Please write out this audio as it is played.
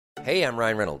Hey, I'm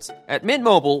Ryan Reynolds. At Mint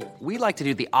Mobile, we like to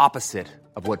do the opposite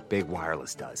of what Big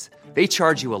Wireless does. They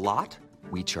charge you a lot,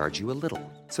 we charge you a little.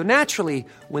 So naturally,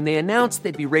 when they announced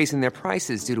they'd be raising their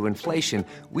prices due to inflation,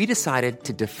 we decided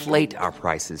to deflate our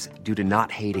prices due to not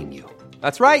hating you.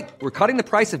 That's right. We're cutting the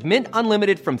price of Mint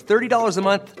Unlimited from $30 a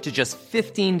month to just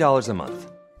 $15 a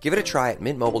month. Give it a try at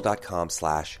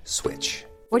mintmobile.com/switch.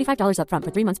 $45 up front for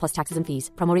 3 months plus taxes and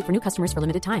fees. Promo rate for new customers for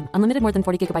limited time. Unlimited more than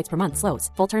 40 gigabytes per month. Slows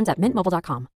full terms at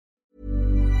mintmobile.com.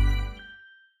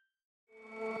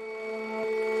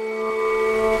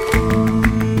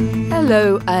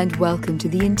 Hello and welcome to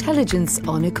The Intelligence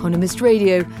on Economist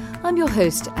Radio. I'm your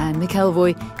host, Anne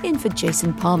McElvoy, in for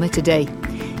Jason Palmer today.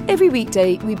 Every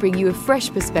weekday, we bring you a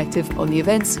fresh perspective on the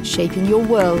events shaping your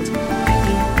world.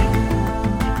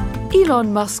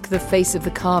 Elon Musk, the face of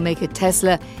the car maker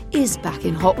Tesla, is back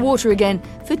in hot water again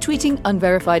for tweeting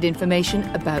unverified information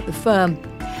about the firm.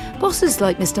 Bosses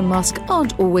like Mr. Musk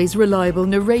aren't always reliable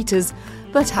narrators,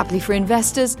 but happily for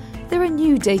investors, there are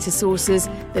new data sources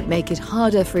that make it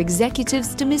harder for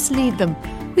executives to mislead them.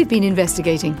 We've been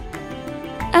investigating.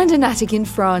 And an attic in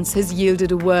France has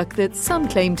yielded a work that some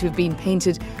claim to have been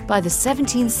painted by the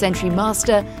 17th century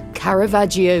master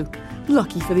Caravaggio.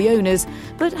 Lucky for the owners,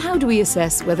 but how do we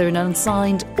assess whether an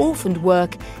unsigned, orphaned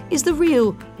work is the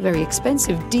real, very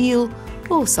expensive deal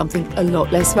or something a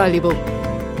lot less valuable?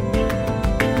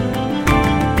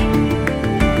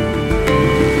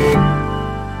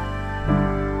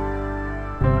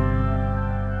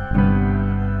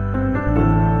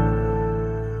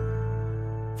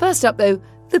 First up, though,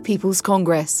 the People's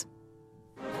Congress.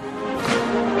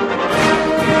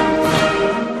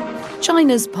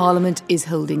 China's parliament is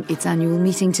holding its annual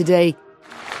meeting today.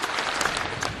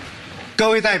 各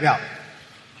位代表，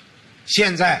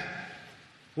现在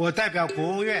我代表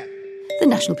国务院。 The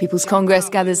National People's Congress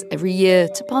gathers every year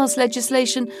to pass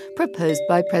legislation proposed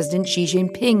by President Xi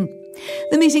Jinping.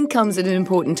 The meeting comes at an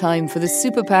important time for the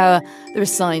superpower. There are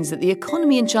signs that the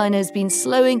economy in China has been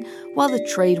slowing while the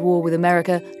trade war with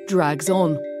America drags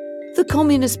on. The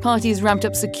Communist Party has ramped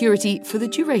up security for the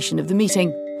duration of the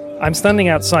meeting. I'm standing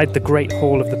outside the Great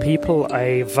Hall of the People,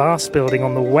 a vast building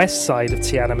on the west side of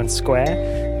Tiananmen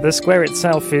Square. The square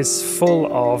itself is full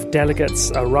of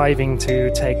delegates arriving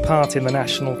to take part in the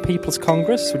National People's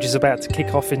Congress, which is about to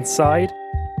kick off inside.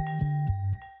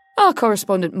 Our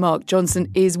correspondent Mark Johnson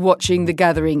is watching the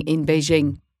gathering in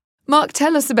Beijing. Mark,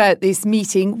 tell us about this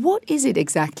meeting. What is it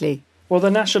exactly? Well, the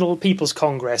National People's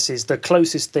Congress is the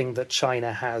closest thing that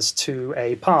China has to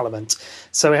a parliament.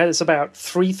 So it has about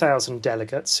 3,000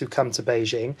 delegates who come to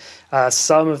Beijing.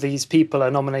 Some of these people are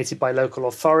nominated by local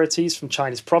authorities from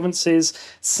China's provinces.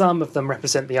 Some of them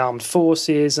represent the armed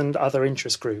forces and other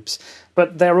interest groups.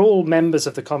 But they're all members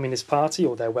of the Communist Party,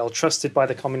 or they're well trusted by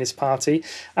the Communist Party,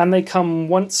 and they come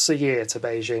once a year to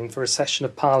Beijing for a session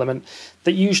of parliament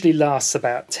that usually lasts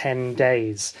about 10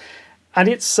 days. And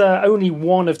it's only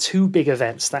one of two big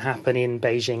events that happen in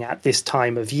Beijing at this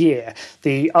time of year.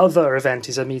 The other event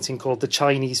is a meeting called the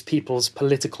Chinese People's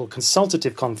Political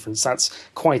Consultative Conference. That's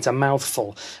quite a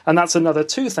mouthful. And that's another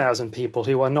 2,000 people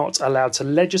who are not allowed to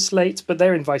legislate, but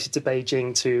they're invited to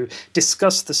Beijing to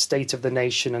discuss the state of the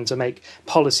nation and to make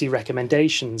policy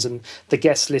recommendations. And the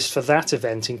guest list for that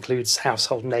event includes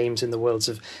household names in the worlds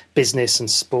of business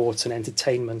and sport and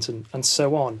entertainment and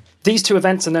so on. These two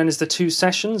events are known as the two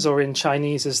sessions, or in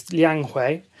Chinese as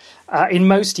Lianghui. In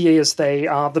most years, they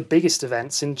are the biggest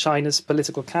events in China's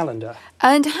political calendar.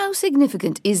 And how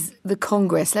significant is the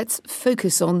Congress? Let's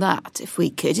focus on that, if we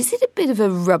could. Is it a bit of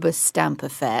a rubber stamp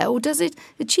affair, or does it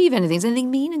achieve anything? Does anything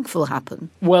meaningful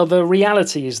happen? Well, the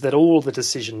reality is that all the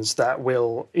decisions that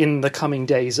will, in the coming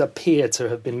days, appear to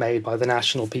have been made by the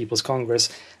National People's Congress,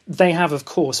 they have, of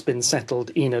course, been settled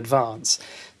in advance.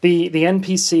 The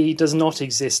NPC does not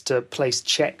exist to place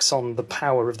checks on the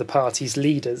power of the party's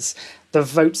leaders. The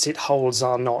votes it holds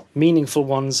are not meaningful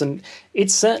ones, and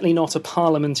it's certainly not a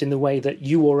parliament in the way that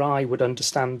you or I would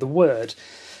understand the word.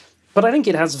 But I think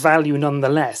it has value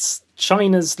nonetheless.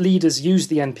 China's leaders use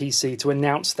the NPC to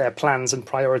announce their plans and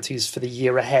priorities for the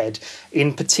year ahead,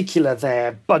 in particular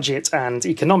their budget and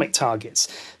economic targets.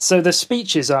 So the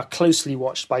speeches are closely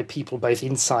watched by people both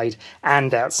inside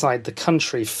and outside the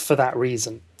country for that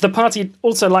reason. The party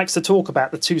also likes to talk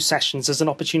about the two sessions as an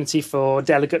opportunity for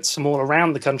delegates from all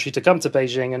around the country to come to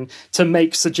Beijing and to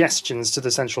make suggestions to the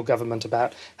central government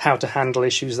about how to handle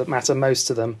issues that matter most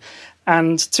to them.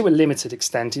 And to a limited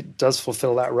extent, it does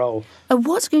fulfil that role. And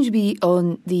what's going to be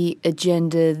on the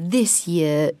agenda this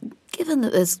year, given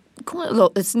that there's quite a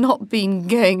lot that's not been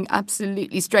going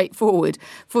absolutely straightforward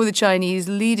for the Chinese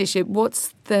leadership?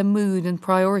 What's their mood and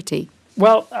priority?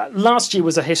 Well, last year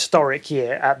was a historic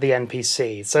year at the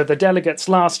NPC. So the delegates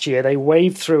last year, they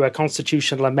waved through a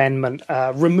constitutional amendment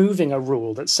removing a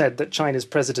rule that said that China's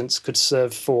presidents could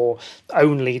serve for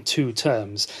only 2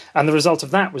 terms. And the result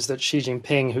of that was that Xi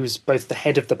Jinping, who's both the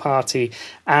head of the party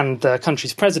and the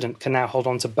country's president, can now hold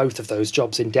on to both of those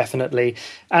jobs indefinitely.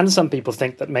 And some people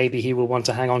think that maybe he will want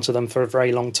to hang on to them for a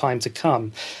very long time to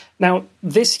come. Now,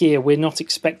 this year, we're not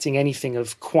expecting anything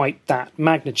of quite that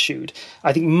magnitude.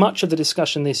 I think much of the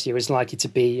discussion this year is likely to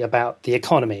be about the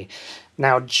economy.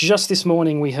 Now, just this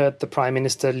morning, we heard the Prime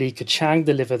Minister Li Keqiang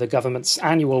deliver the government's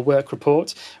annual work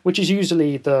report, which is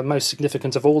usually the most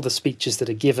significant of all the speeches that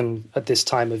are given at this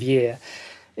time of year.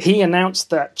 He announced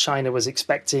that China was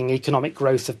expecting economic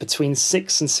growth of between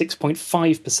 6 and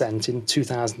 6.5% in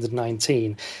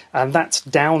 2019, and that's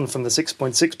down from the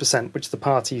 6.6% which the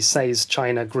party says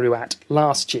China grew at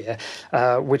last year,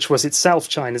 which was itself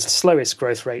China's slowest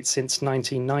growth rate since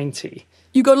 1990.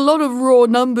 You got a lot of raw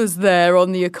numbers there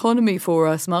on the economy for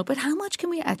us, Mark, but how much can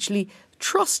we actually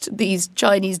trust these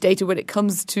Chinese data when it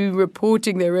comes to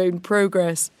reporting their own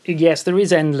progress? Yes, there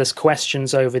is endless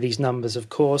questions over these numbers, of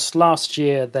course. Last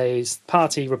year, the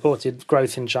party reported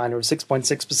growth in China of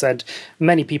 6.6%.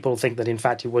 Many people think that, in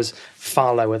fact, it was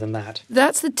far lower than that.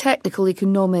 That's the technical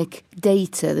economic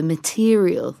data, the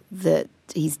material that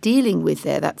he's dealing with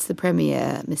there. That's the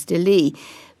Premier, Mr. Li.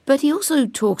 But he also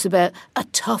talks about a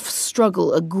tough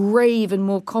struggle, a grave and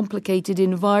more complicated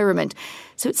environment.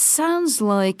 So it sounds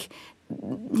like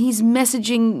he's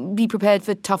messaging, be prepared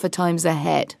for tougher times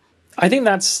ahead. I think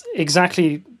that's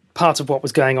exactly part of what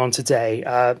was going on today.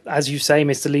 As you say,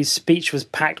 Mr. Li's speech was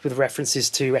packed with references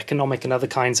to economic and other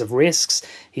kinds of risks.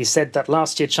 He said that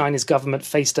last year China's government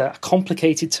faced a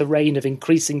complicated terrain of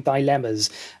increasing dilemmas.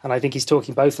 And I think he's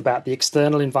talking both about the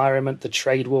external environment, the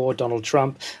trade war, Donald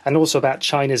Trump, and also about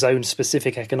China's own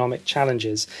specific economic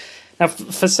challenges. Now,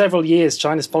 for several years,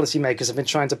 China's policymakers have been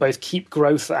trying to both keep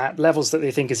growth at levels that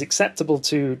they think is acceptable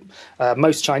to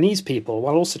most Chinese people,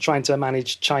 while also trying to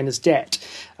manage China's debt.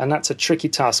 And that's a tricky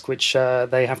task which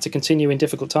they have to continue in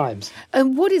difficult times.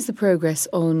 And what is the progress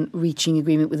on reaching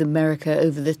agreement with America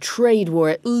over the trade war?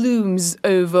 It looms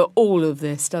over all of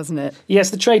this, doesn't it?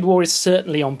 Yes, the trade war is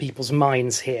certainly on people's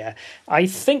minds here. I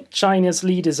think China's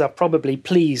leaders are probably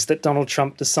pleased that Donald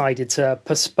Trump decided to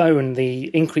postpone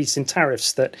the increase in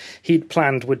tariffs that he'd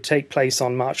planned would take place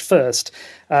on March 1st.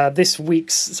 This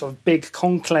week's sort of big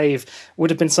conclave would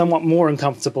have been somewhat more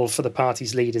uncomfortable for the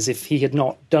party's leaders if he had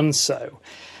not done so.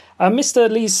 Mr.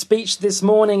 Li's speech this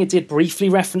morning, it did briefly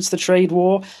reference the trade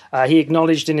war. He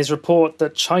acknowledged in his report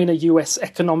that China-US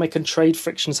economic and trade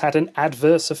frictions had an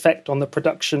adverse effect on the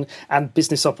production and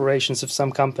business operations of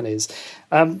some companies.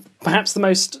 Perhaps the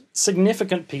most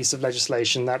significant piece of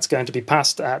legislation that's going to be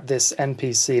passed at this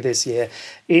NPC this year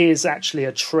is actually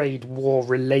a trade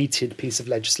war-related piece of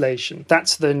legislation.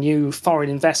 That's the new foreign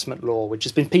investment law, which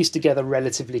has been pieced together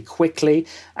relatively quickly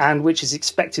and which is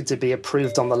expected to be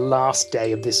approved on the last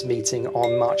day of this meeting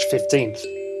on March 15th.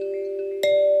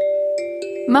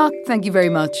 Mark, thank you very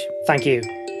much. Thank you.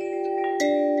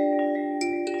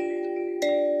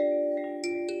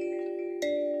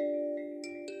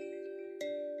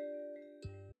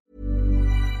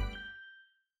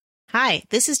 Hi,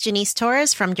 this is Janice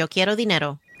Torres from Yo Quiero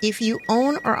Dinero. If you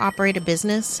own or operate a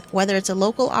business, whether it's a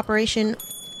local operation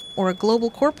or a global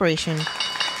corporation,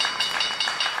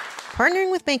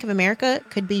 partnering with Bank of America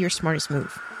could be your smartest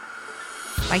move.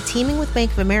 By teaming with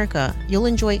Bank of America, you'll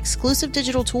enjoy exclusive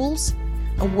digital tools,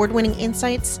 award-winning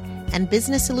insights, and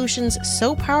business solutions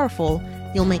so powerful,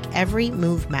 you'll make every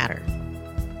move matter.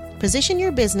 Position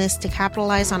your business to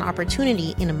capitalize on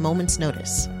opportunity in a moment's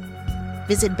notice.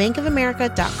 Visit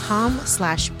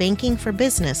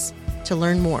bankofamerica.com/bankingforbusiness to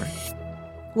learn more.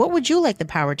 What would you like the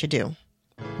power to do?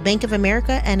 Bank of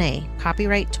America N.A.,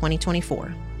 copyright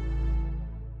 2024.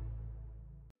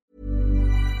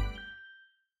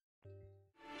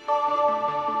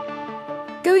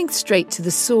 Going straight to the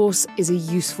source is a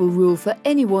useful rule for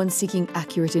anyone seeking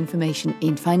accurate information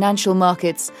in financial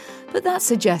markets, but that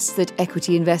suggests that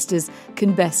equity investors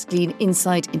can best glean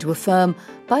insight into a firm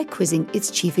by quizzing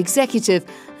its chief executive,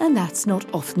 and that's not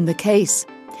often the case.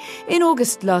 In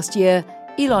August last year,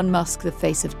 Elon Musk, the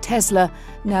face of Tesla,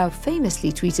 now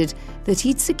famously tweeted that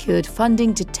he'd secured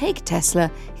funding to take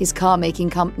Tesla, his car-making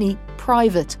company,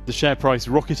 private. The share price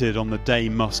rocketed on the day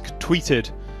Musk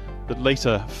tweeted, but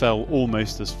later fell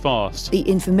almost as fast. The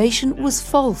information was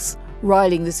false,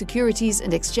 riling the Securities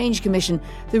and Exchange Commission,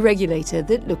 the regulator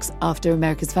that looks after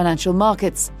America's financial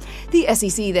markets. The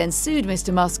SEC then sued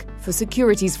Mr. Musk for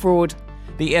securities fraud.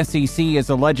 The SEC is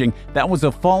alleging that was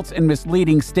a false and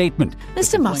misleading statement.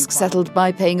 Mr. Musk settled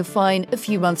by paying a fine a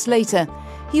few months later.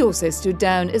 He also stood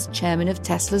down as chairman of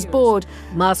Tesla's board.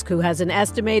 Musk, who has an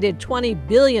estimated $20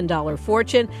 billion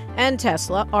fortune, and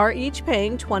Tesla are each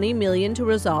paying $20 million to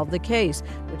resolve the case.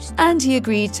 And he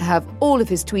agreed to have all of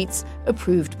his tweets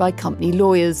approved by company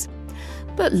lawyers.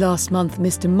 But last month,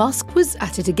 Mr. Musk was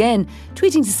at it again,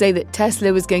 tweeting to say that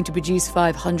Tesla was going to produce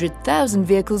 500,000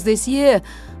 vehicles this year,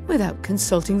 without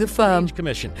consulting the firm.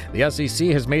 Commission. The SEC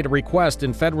has made a request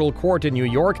in federal court in New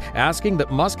York asking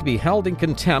that Musk be held in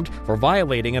contempt for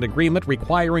violating an agreement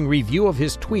requiring review of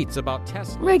his tweets about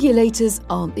Tesla. Regulators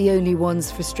aren't the only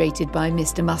ones frustrated by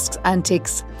Mr. Musk's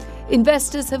antics.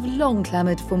 Investors have long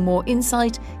clamoured for more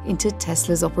insight into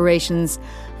Tesla's operations,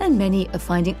 and many are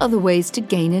finding other ways to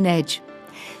gain an edge.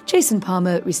 Jason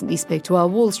Palmer recently spoke to our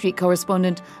Wall Street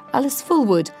correspondent, Alice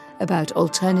Fullwood, about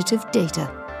alternative data.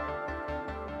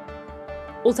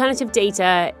 Alternative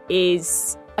data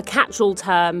is a catch-all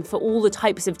term for all the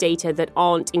types of data that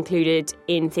aren't included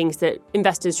in things that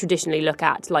investors traditionally look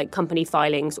at, like company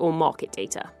filings or market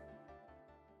data.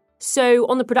 So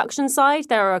on the production side,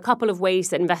 there are a couple of ways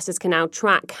that investors can now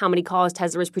track how many cars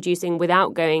Tesla is producing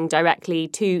without going directly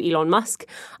to Elon Musk.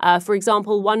 For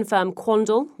example, one firm,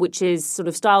 Xi'll, which is sort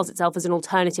of styles itself as an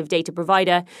alternative data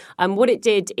provider, what it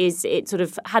did is it sort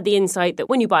of had the insight that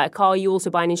when you buy a car, you also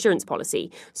buy an insurance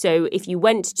policy. So if you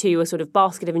went to a sort of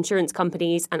basket of insurance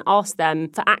companies and asked them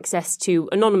for access to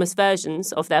anonymous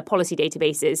versions of their policy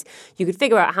databases, you could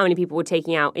figure out how many people were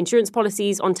taking out insurance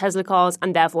policies on Tesla cars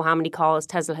and therefore how many cars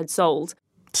Tesla had sold.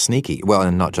 Sneaky. Well,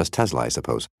 and not just Tesla, I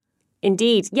suppose.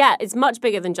 Indeed. Yeah, it's much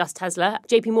bigger than just Tesla.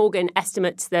 JP Morgan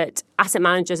estimates that asset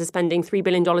managers are spending $3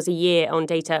 billion a year on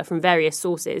data from various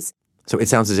sources. So it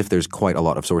sounds as if there's quite a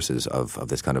lot of sources of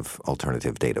this kind of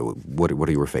alternative data. What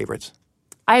are your favorites?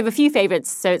 I have a few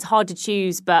favourites, so it's hard to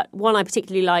choose, but one I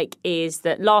particularly like is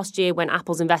that last year when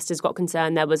Apple's investors got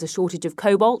concerned there was a shortage of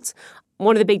cobalt.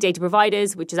 One of the big data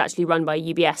providers, which is actually run by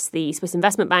UBS, the Swiss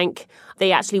investment bank,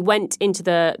 they actually went into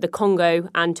the Congo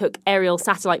and took aerial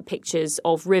satellite pictures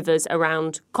of rivers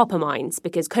around copper mines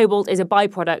because cobalt is a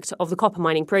byproduct of the copper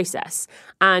mining process.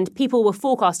 And people were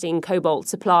forecasting cobalt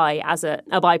supply as a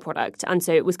byproduct, and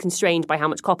so it was constrained by how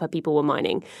much copper people were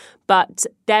mining. But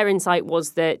their insight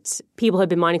was that people had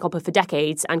been mining copper for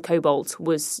decades and cobalt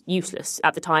was useless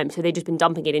at the time, so they'd just been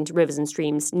dumping it into rivers and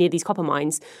streams near these copper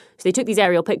mines. So they took these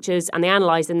aerial pictures and they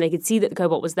analysed them. They could see that the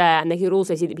cobalt was there and they could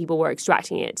also see that people were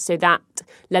extracting it. So that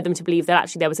led them to believe that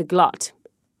actually there was a glut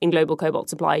in global cobalt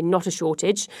supply, not a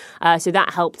shortage. So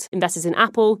that helped investors in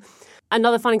Apple.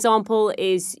 Another fun example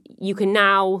is you can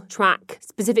now track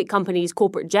specific companies'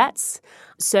 corporate jets.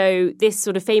 So this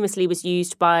sort of famously was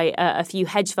used by a few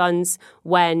hedge funds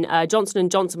when Johnson &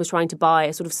 Johnson was trying to buy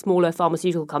a sort of smaller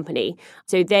pharmaceutical company.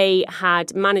 So they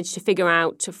had managed to figure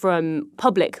out from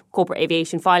public corporate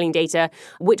aviation filing data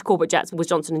which corporate jets was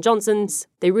Johnson & Johnson's.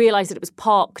 They realised that it was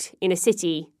parked in a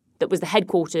city that was the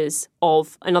headquarters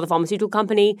of another pharmaceutical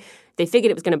company. They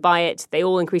figured it was going to buy it. They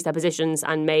all increased their positions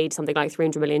and made something like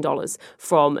 $300 million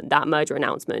from that merger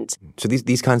announcement. So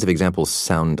these kinds of examples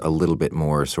sound a little bit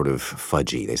more sort of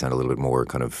fudgy. They sound a little bit more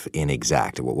kind of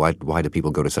inexact. Why do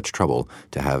people go to such trouble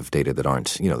to have data that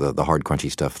aren't, the hard, crunchy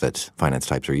stuff that finance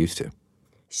types are used to?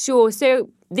 Sure.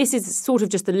 So this is sort of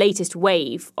just the latest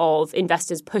wave of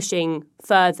investors pushing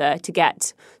further to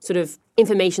get sort of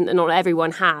information that not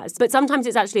everyone has. But sometimes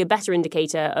it's actually a better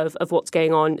indicator of what's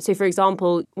going on. So, for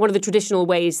example, one of the traditional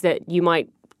ways that you might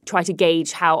try to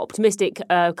gauge how optimistic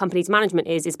a company's management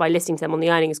is by listening to them on the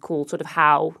earnings call, sort of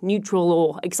how neutral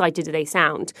or excited do they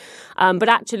sound. But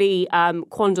actually,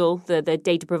 Xi'll, the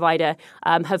data provider,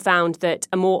 have found that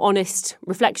a more honest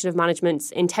reflection of management's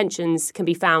intentions can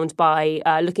be found by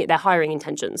looking at their hiring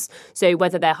intentions. So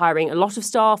whether they're hiring a lot of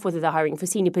staff, whether they're hiring for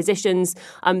senior positions,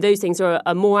 those things are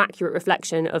a more accurate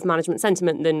reflection of management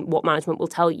sentiment than what management will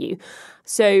tell you.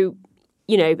 So,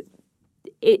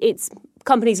 it's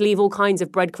companies leave all kinds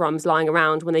of breadcrumbs lying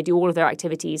around when they do all of their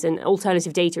activities, and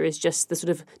alternative data is just the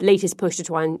sort of latest push to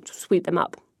try and sweep them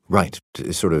up. Right.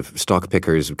 Sort of stock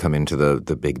pickers come into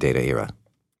the big data era.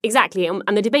 Exactly.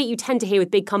 And the debate you tend to hear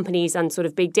with big companies and sort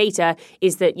of big data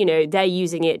is that, they're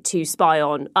using it to spy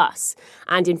on us.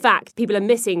 And in fact, people are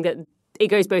missing that it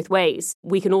goes both ways.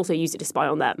 We can also use it to spy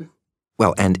on them.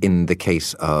 Well, and in the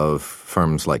case of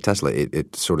firms like Tesla,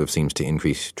 it sort of seems to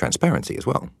increase transparency as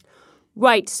well.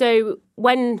 Right. So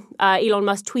when Elon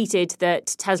Musk tweeted that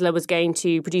Tesla was going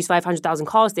to produce 500,000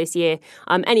 cars this year,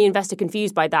 any investor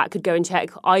confused by that could go and check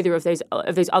either of those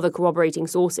other corroborating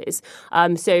sources.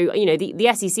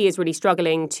 The SEC is really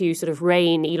struggling to sort of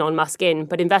rein Elon Musk in,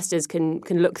 but investors can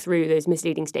look through those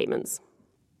misleading statements.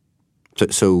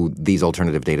 So these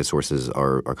alternative data sources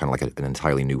are kind of like an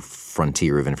entirely new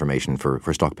frontier of information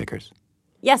for stock pickers?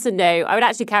 Yes and no. I would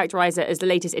actually characterize it as the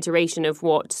latest iteration of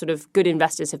what sort of good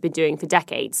investors have been doing for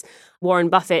decades. Warren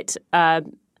Buffett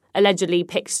allegedly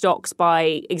picked stocks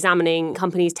by examining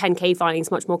companies' 10K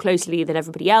filings much more closely than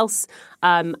everybody else.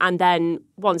 And then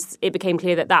once it became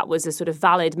clear that that was a sort of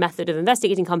valid method of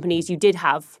investigating companies, you did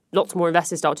have lots more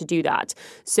investors start to do that.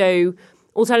 So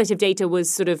alternative data was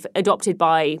sort of adopted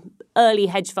by early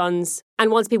hedge funds.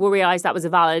 And once people realized that was a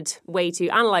valid way to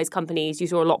analyze companies, you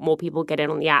saw a lot more people get in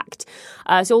on the act.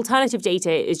 So alternative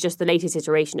data is just the latest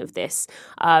iteration of this.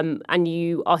 And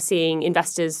you are seeing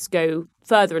investors go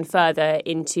further and further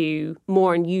into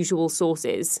more unusual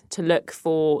sources to look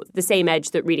for the same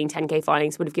edge that reading 10K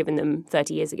filings would have given them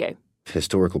 30 years ago.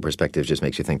 Historical perspective just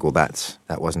makes you think, well, that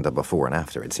wasn't a before and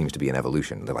after. It seems to be an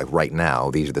evolution. They're like, right now,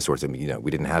 these are the sorts of,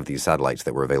 we didn't have these satellites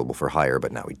that were available for hire,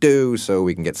 but now we do, so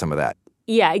we can get some of that.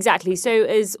 Yeah, exactly. So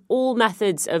as all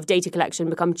methods of data collection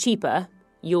become cheaper,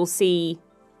 you'll see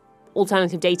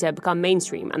alternative data become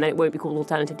mainstream, and then it won't be called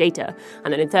alternative data.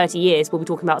 And then in 30 years, we'll be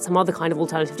talking about some other kind of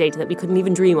alternative data that we couldn't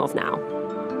even dream of now.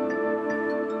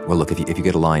 Well, look, if you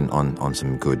get a line on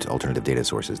some good alternative data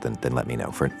sources, then let me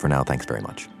know. For now, thanks very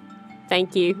much.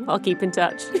 Thank you. I'll keep in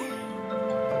touch.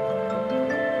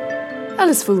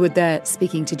 Alice Fulwood there,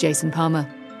 speaking to Jason Palmer.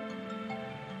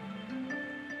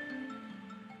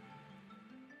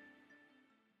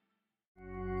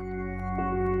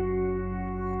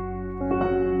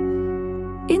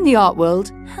 In the art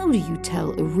world, how do you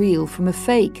tell a real from a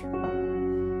fake?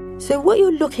 So what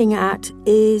you're looking at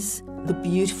is the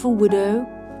beautiful widow,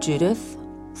 Judith,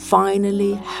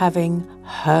 finally having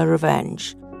her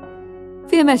revenge.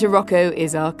 Fiammetta Rocco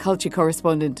is our culture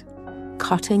correspondent.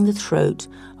 Cutting the throat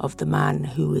of the man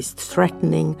who is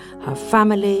threatening her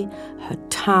family, her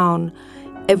town,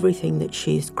 everything that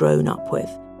she's grown up with.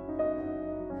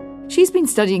 She's been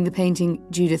studying the painting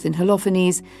Judith and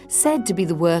Holofernes, said to be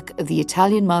the work of the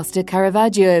Italian master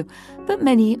Caravaggio, but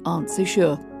many aren't so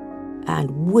sure. And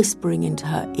whispering into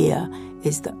her ear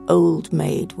is the old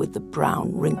maid with the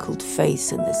brown, wrinkled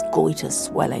face and this goiter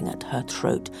swelling at her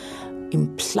throat.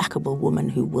 Implacable woman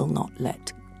who will not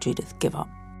let Judith give up.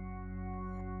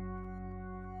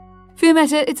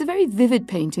 Fiammetta, it's a very vivid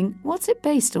painting. What's it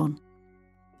based on?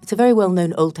 It's a very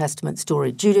well-known Old Testament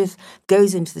story. Judith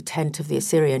goes into the tent of the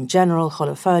Assyrian general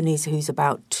Holofernes, who's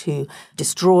about to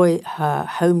destroy her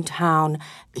hometown.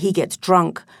 He gets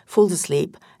drunk, falls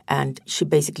asleep, and she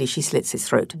slits his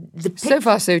throat. So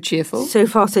far, so cheerful. So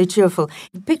far, so cheerful.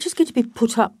 The picture's going to be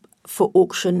put up for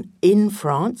auction in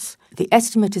France. The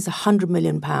estimate is £100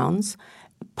 million.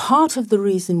 Part of the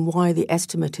reason why the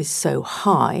estimate is so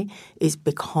high is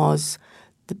because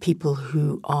the people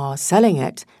who are selling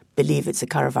it believe it's a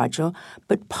Caravaggio,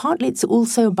 but partly it's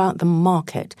also about the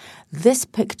market. This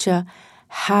picture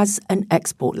has an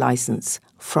export license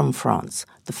from France.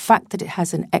 The fact that it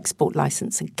has an export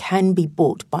license and can be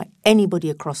bought by anybody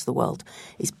across the world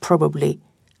is probably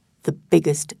the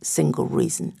biggest single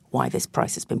reason why this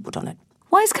price has been put on it.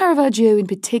 Why is Caravaggio in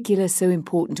particular so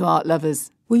important to art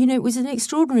lovers? Well, it was an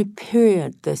extraordinary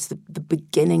period, the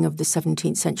beginning of the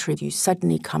 17th century. You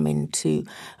suddenly come into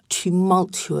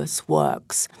tumultuous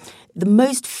works. The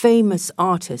most famous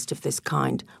artist of this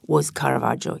kind was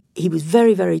Caravaggio. He was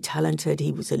very, very talented.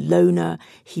 He was a loner.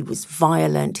 He was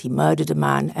violent. He murdered a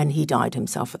man, and he died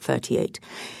himself at 38.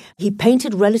 He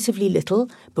painted relatively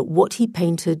little, but what he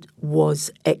painted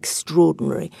was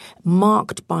extraordinary,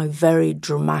 marked by very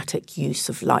dramatic use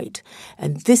of light.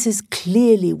 And this is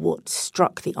clearly what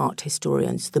struck the art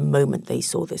historians the moment they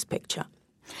saw this picture.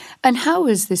 And how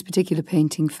was this particular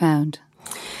painting found?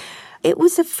 It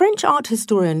was a French art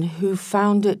historian who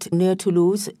found it near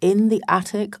Toulouse in the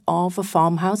attic of a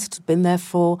farmhouse. It had been there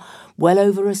for well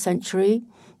over a century,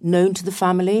 known to the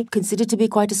family, considered to be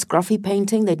quite a scruffy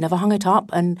painting. They'd never hung it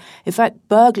up. And in fact,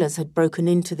 burglars had broken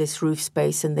into this roof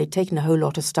space and they'd taken a whole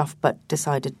lot of stuff but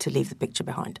decided to leave the picture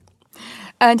behind.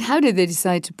 And how did they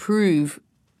decide to prove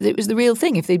that it was the real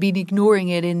thing if they'd been ignoring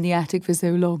it in the attic for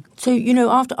so long? So,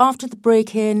 after the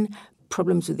break-in,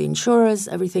 problems with the insurers,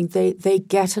 everything, they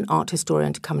get an art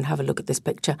historian to come and have a look at this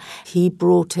picture. He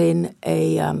brought in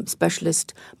a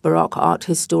specialist Baroque art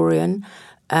historian,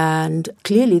 and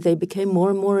clearly they became more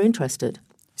and more interested.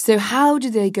 So how do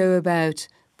they go about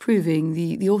proving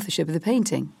the authorship of the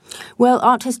painting? Well,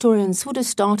 art historians would have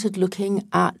started looking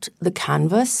at the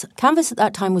canvas. Canvas at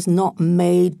that time was not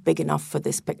made big enough for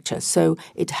this picture, so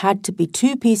it had to be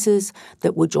two pieces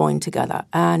that were joined together.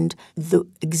 And the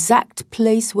exact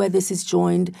place where this is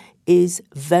joined is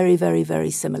very, very, very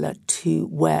similar to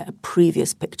where a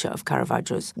previous picture of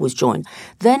Caravaggio's was joined.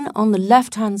 Then on the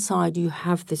left-hand side, you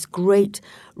have this great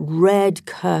red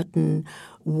curtain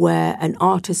where an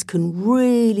artist can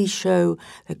really show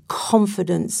the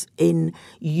confidence in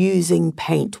using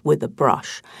paint with a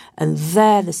brush. And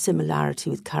there the similarity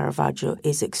with Caravaggio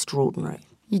is extraordinary.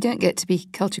 You don't get to be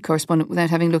culture correspondent without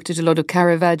having looked at a lot of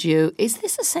Caravaggio. Is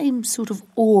this the same sort of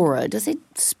aura? Does it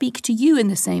speak to you in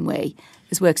the same way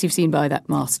as works you've seen by that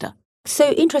master?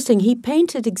 So interesting. He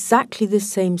painted exactly this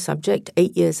same subject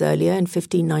 8 years earlier in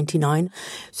 1599.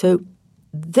 So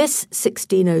this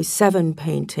 1607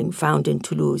 painting found in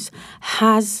Toulouse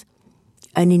has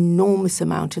an enormous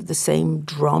amount of the same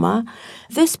drama.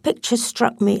 This picture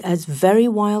struck me as very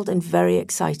wild and very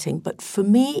exciting, but for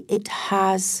me it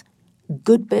has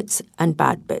good bits and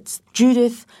bad bits.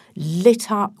 Judith, lit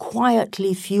up,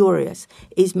 quietly furious,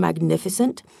 is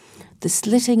magnificent. The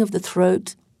slitting of the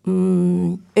throat,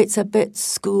 it's a bit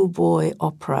schoolboy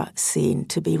opera scene,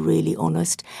 to be really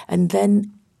honest. And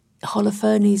then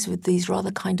Holofernes with these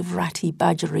rather kind of ratty,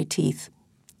 badgery teeth.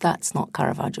 That's not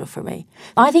Caravaggio for me.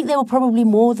 I think there were probably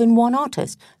more than one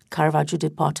artist. Caravaggio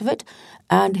did part of it,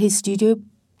 and his studio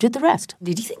did the rest.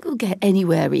 Did you think we'll get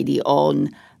anywhere really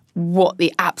on what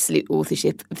the absolute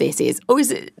authorship of this is? Or is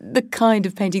it the kind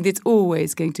of painting that's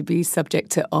always going to be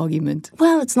subject to argument?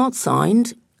 Well, it's not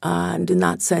signed, and in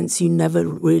that sense you never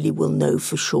really will know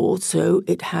for sure, so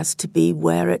it has to be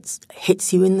where it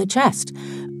hits you in the chest.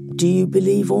 Do you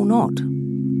believe or not?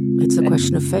 It's a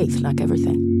question of faith, like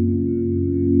everything.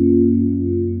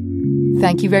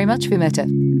 Thank you very much, Vimeta.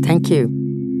 Thank you.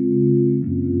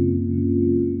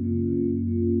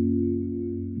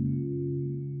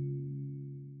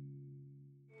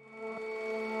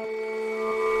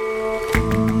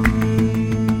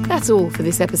 That's all for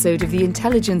this episode of The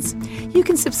Intelligence. You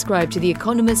can subscribe to The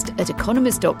Economist at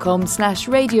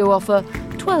economist.com/radio offer,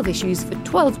 12 issues for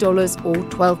 $12 or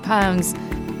 £12.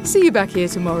 See you back here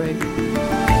tomorrow.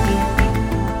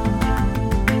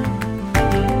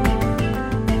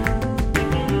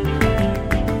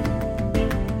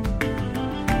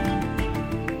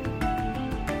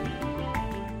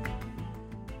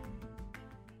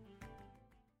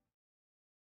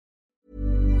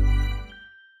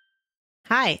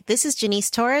 Hi, this is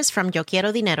Janice Torres from Yo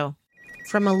Quiero Dinero.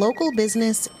 From a local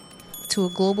business to a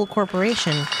global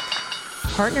corporation,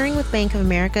 partnering with Bank of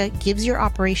America gives your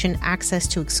operation access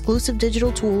to exclusive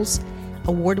digital tools,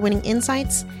 award-winning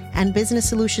insights, and business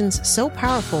solutions so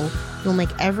powerful you'll make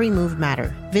every move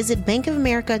matter. Visit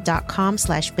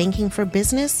bankofamerica.com/banking for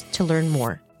business to learn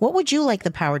more. What would you like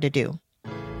the power to do?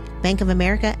 Bank of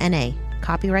America, N.A.,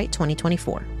 copyright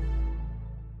 2024.